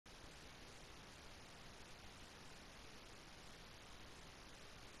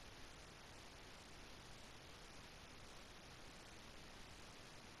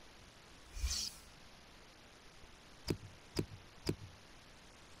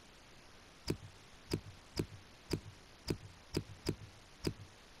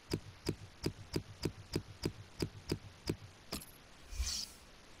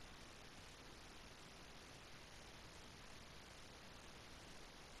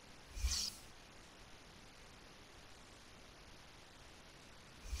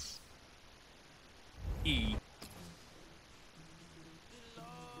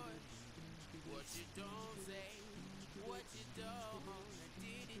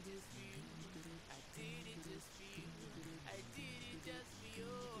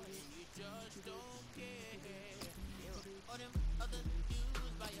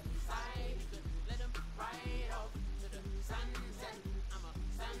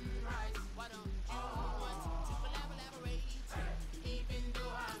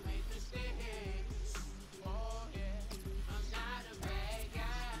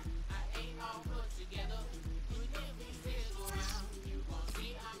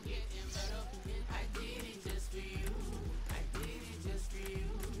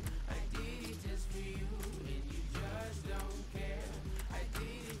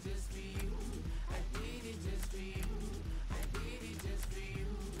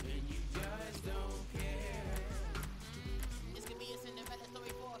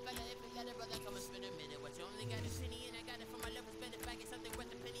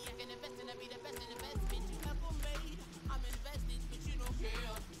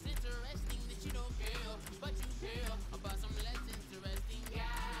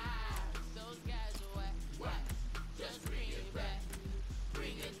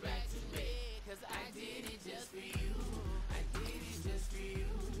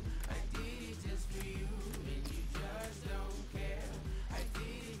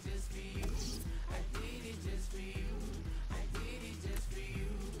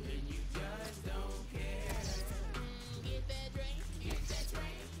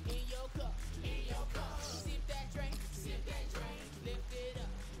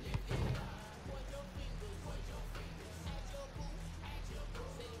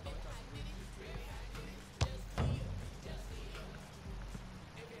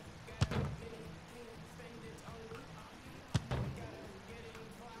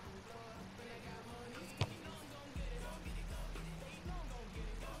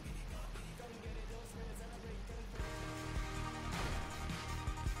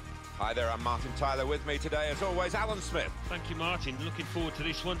Hi there, I'm Martin Tyler. With me today, as always, Alan Smith. Thank you, Martin. Looking forward to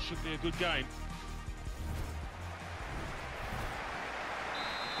this one. Should be a good game.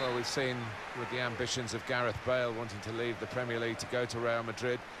 Well, we've seen with the ambitions of Gareth Bale wanting to leave the Premier League to go to Real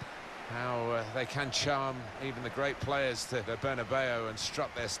Madrid, how they can charm even the great players to the Bernabeu and strut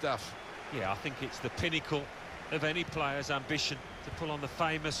their stuff. Yeah, I think it's the pinnacle of any player's ambition to pull on the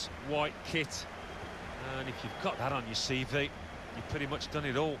famous white kit. And if you've got that on your CV, you've pretty much done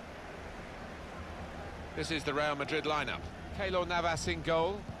it all. This is the Real Madrid lineup. Keylor Navas in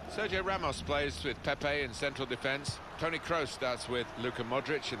goal. Sergio Ramos plays with Pepe in central defence. Toni Kroos starts with Luka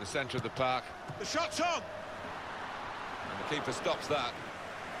Modric in the centre of the park. The shot's on! And the keeper stops that.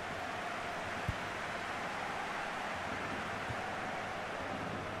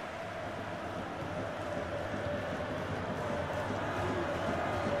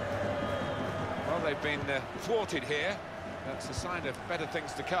 Well, they've been thwarted here. That's a sign of better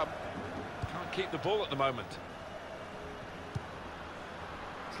things to come. Can't keep the ball at the moment.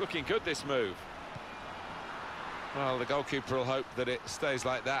 It's looking good, this move. Well, the goalkeeper will hope that it stays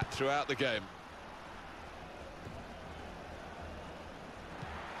like that throughout the game.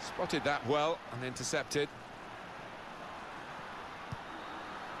 Spotted that well and intercepted.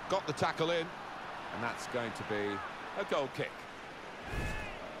 Got the tackle in, and that's going to be a goal kick.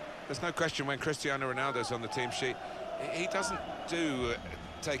 There's no question when Cristiano Ronaldo's on the team sheet, he doesn't do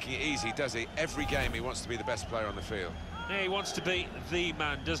taking it easy, does he? Every game he wants to be the best player on the field. Yeah, he wants to be the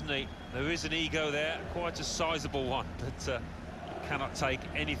man, doesn't he? There is an ego there, quite a sizable one, but he cannot take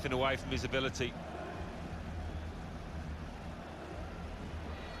anything away from his ability.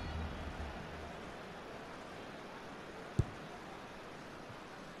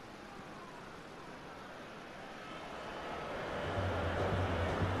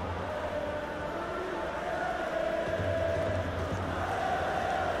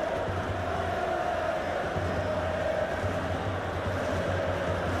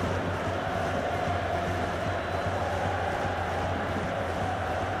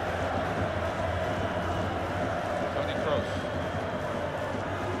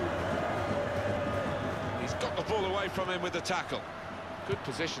 Ball away from him with the tackle. Good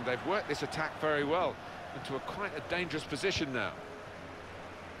position. They've worked this attack very well into quite a dangerous position now.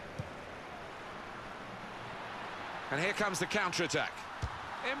 And here comes the counter-attack.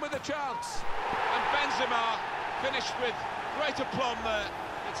 In with a chance. And Benzema finished with great aplomb there.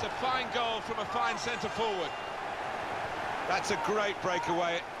 It's a fine goal from a fine centre-forward. That's a great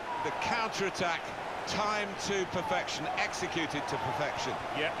breakaway. The counter-attack, timed to perfection, executed to perfection.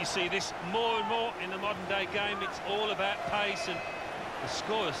 Yeah, you see this more and more in the modern-day game. It's all about pace, and the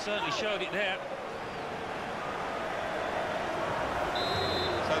score has certainly showed it there.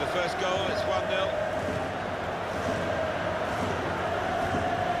 So the first goal, it's 1-0.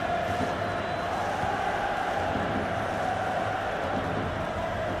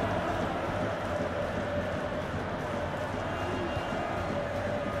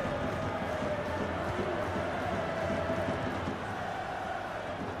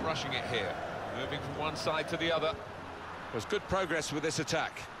 Rushing it here, moving from one side to the other. Was good progress with this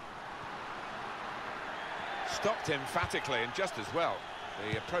attack. Stopped emphatically and just as well.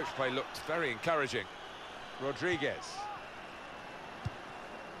 The approach play looked very encouraging. Rodriguez.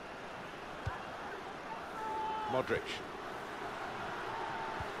 Modric.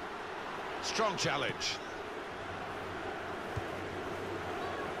 Strong challenge.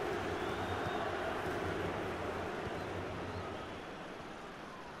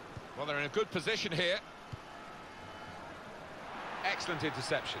 Well, they're in a good position here. Excellent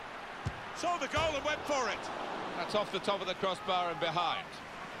interception. Saw the goal and went for it. That's off the top of the crossbar and behind.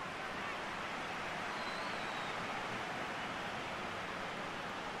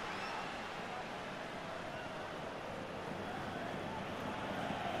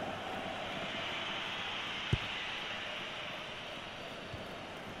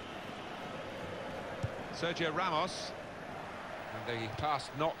 Sergio Ramos. And the pass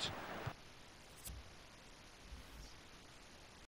not